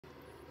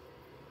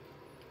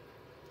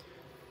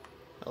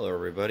Hello,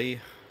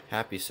 everybody.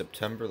 Happy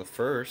September the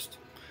 1st.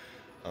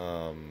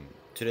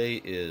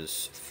 Today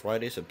is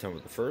Friday, September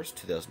the 1st,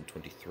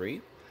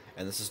 2023,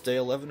 and this is day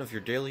 11 of your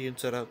daily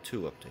Inside Out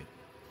 2 update.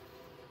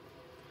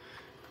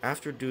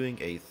 After doing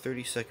a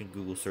 30-second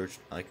Google search,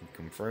 I can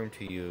confirm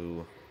to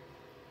you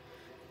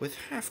with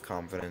half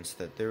confidence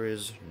that there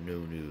is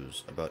no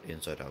news about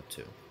Inside Out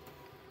 2.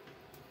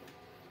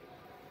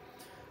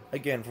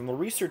 Again, from the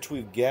research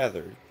we've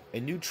gathered,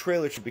 a new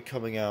trailer should be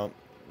coming out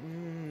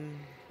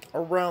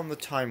around the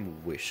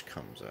time Wish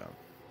comes out.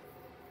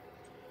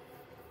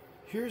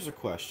 Here's a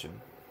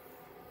question.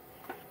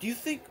 Do you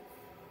think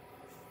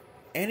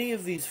any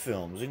of these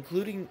films,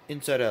 including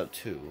Inside Out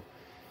 2,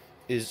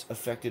 is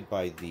affected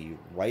by the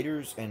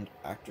writers and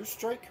actors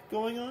strike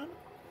going on?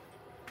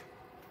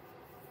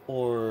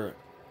 Or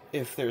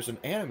if there's an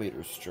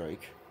animator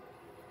strike,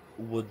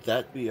 would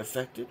that be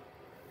affected?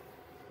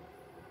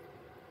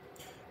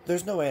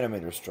 There's no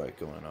animator strike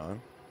going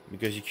on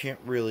because you can't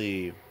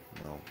really,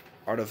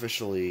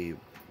 artificially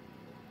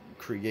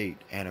create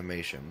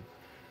animation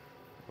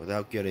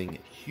without getting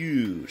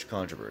huge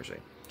controversy.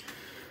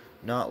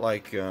 Not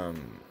like,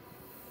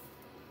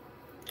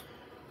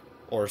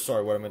 or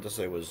sorry, what I meant to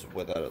say was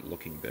without it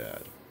looking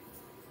bad.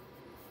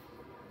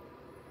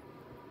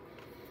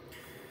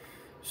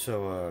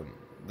 So,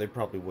 they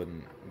probably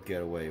wouldn't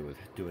get away with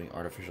doing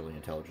artificially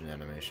intelligent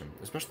animation,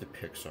 especially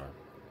Pixar,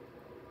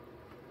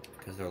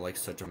 because they're like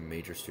such a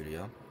major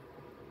studio.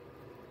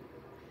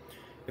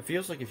 It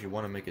feels like if you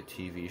want to make a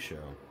TV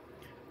show,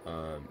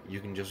 you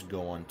can just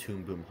go on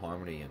Toon Boom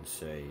Harmony and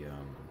say,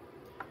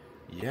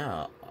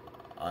 yeah,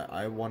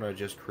 I want to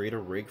just create a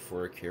rig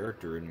for a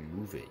character and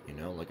move it,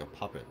 like a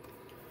puppet.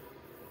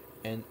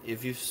 And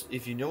if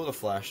you know the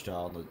Flash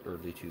style in the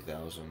early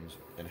 2000s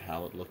and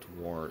how it looked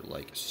more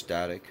like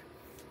static,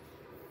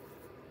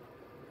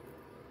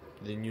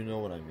 then you know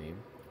what I mean.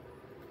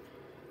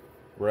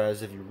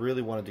 Whereas if you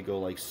really wanted to go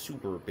like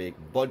super big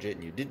budget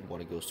and you didn't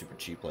want to go super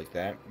cheap like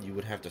that, you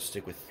would have to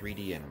stick with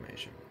 3D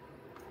animation.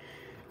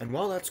 And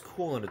while that's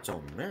cool in its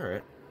own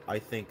merit, I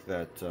think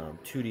that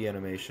 2D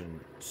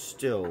animation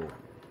still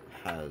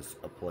has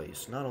a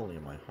place, not only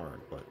in my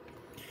heart, but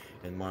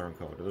in modern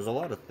culture. There's a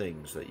lot of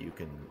things that you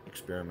can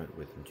experiment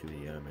with in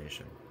 2D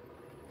animation.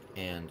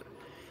 And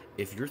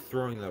if you're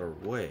throwing that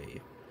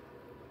away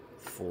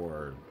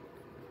for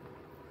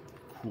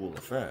cool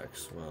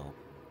effects, well,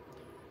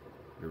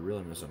 you're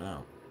really missing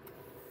out.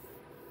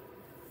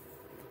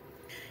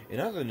 In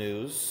other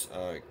news,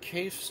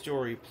 Cave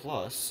Story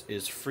Plus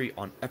is free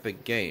on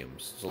Epic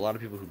Games. There's a lot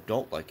of people who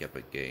don't like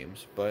Epic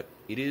Games, but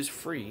it is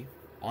free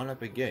on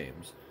Epic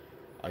Games.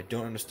 I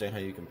don't understand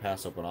how you can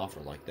pass up an offer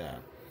like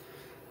that.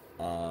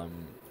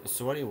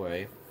 So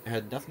anyway, it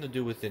had nothing to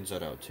do with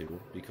Inside Out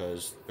 2,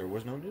 because there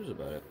was no news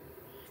about it.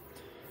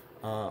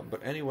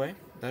 But anyway,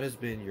 that has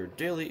been your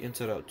daily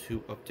Inside Out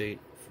 2 update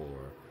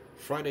for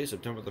Friday,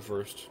 September the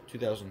 1st,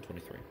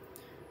 2023.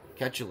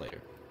 Catch you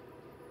later.